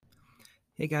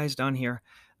Hey guys, Don here.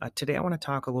 Today I want to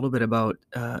talk a little bit about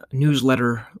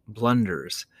newsletter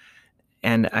blunders.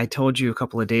 And I told you a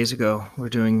couple of days ago we're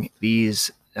doing these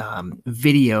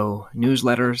video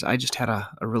newsletters. I just had a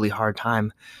really hard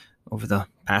time over the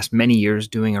past many years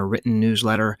doing a written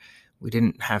newsletter. We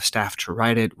didn't have staff to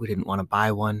write it. We didn't want to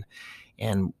buy one.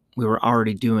 And we were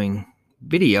already doing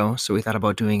video, so we thought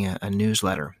about doing a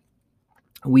newsletter.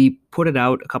 We put it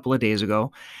out a couple of days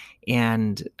ago,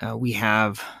 and we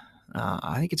have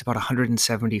I think it's about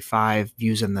 175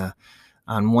 views on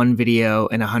one video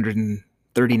and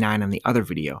 139 on the other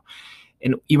video.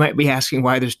 And you might be asking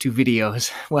why there's two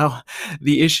videos. Well,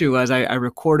 the issue was I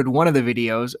recorded one of the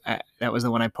videos. That was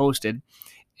the one I posted.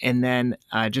 And then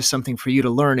just something for you to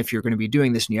learn if you're going to be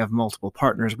doing this and you have multiple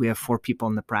partners. We have 4 people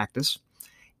in the practice.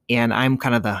 And I'm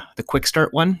kind of the quick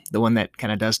start one, the one that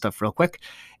kind of does stuff real quick.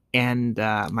 And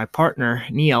my partner,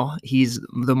 Neil, he's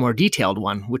the more detailed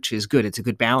one, which is good. It's a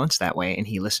good balance that way. And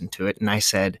he listened to it. And I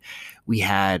said we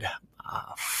had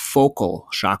focal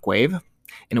shockwave,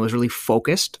 and it was really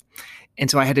focused. And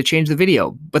so I had to change the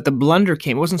video. But the blunder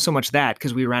came. It wasn't so much that,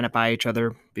 because we ran it by each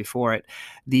other before it.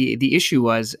 The issue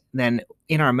was then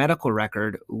in our medical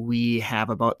record, we have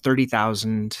about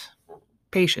 30,000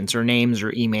 patients or names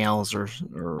or emails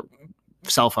or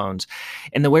cell phones.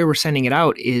 And the way we're sending it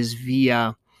out is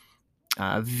via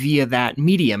that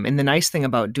medium. And the nice thing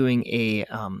about doing a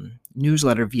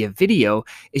newsletter via video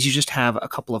is you just have a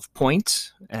couple of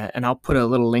points, and I'll put a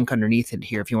little link underneath it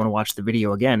here if you want to watch the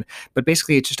video again. But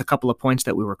basically, it's just a couple of points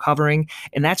that we were covering,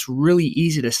 and that's really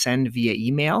easy to send via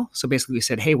email. So basically, we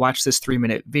said, hey, watch this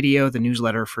 3-minute video, the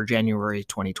newsletter for January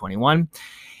 2021.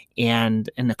 And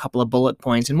a couple of bullet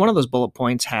points. And one of those bullet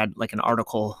points had like an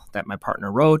article that my partner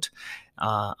wrote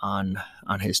on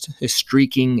his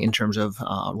streaking in terms of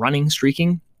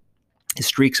streaking, his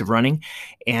streaks of running.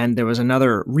 And there was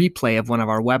another replay of one of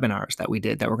our webinars that we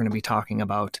did that we're going to be talking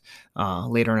about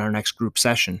later in our next group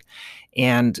session.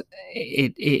 And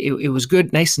it was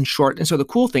good, nice and short. And so the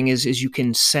cool thing is you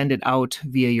can send it out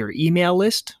via your email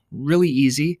list, really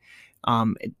easy.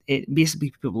 It basically,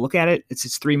 people look at it,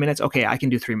 it's 3 minutes. Okay, I can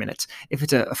do 3 minutes. If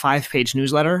it's a 5-page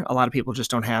newsletter, a lot of people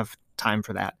just don't have time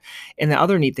for that. And the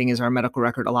other neat thing is our medical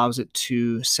record allows it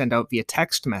to send out via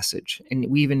text message. And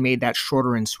we even made that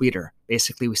shorter and sweeter.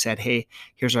 Basically, we said, hey,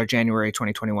 here's our January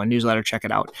 2021 newsletter, check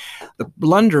it out. The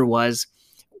blunder was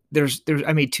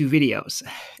I made 2 videos.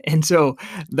 And so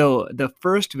the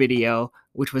first video,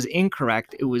 which was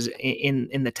incorrect, it was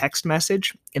in the text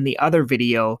message, and the other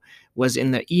video was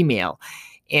in the email.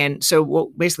 And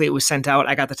so basically it was sent out.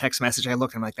 I got the text message. I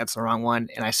looked, I'm like, that's the wrong one.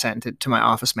 And I sent it to my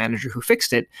office manager who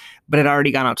fixed it, but it had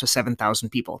already gone out to 7,000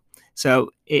 people. So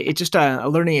it's just a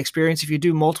learning experience. If you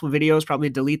do multiple videos, probably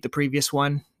delete the previous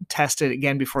one, test it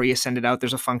again before you send it out.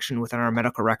 There's a function within our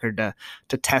medical record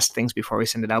to test things before we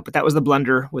send it out. But that was the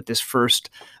blunder with this first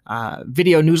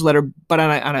video newsletter. But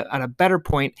on a better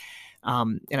point,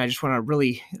 and I just want to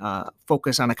really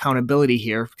focus on accountability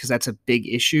here, because that's a big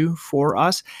issue for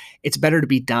us. It's better to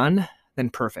be done than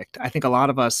perfect. I think a lot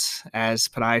of us as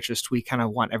podiatrists, we kind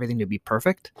of want everything to be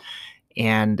perfect.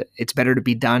 And it's better to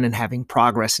be done and having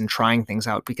progress and trying things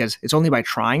out, because it's only by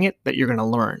trying it that you're going to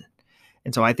learn.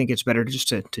 And so I think it's better just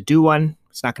to do one.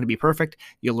 It's not going to be perfect.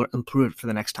 You'll improve it for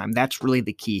the next time. That's really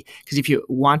the key. Because if you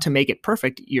want to make it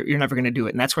perfect, you're never going to do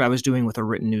it. And that's what I was doing with a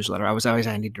written newsletter. I was always,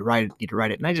 I need to write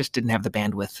it. And I just didn't have the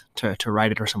bandwidth to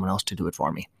write it or someone else to do it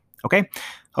for me. Okay.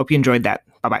 Hope you enjoyed that.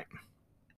 Bye-bye.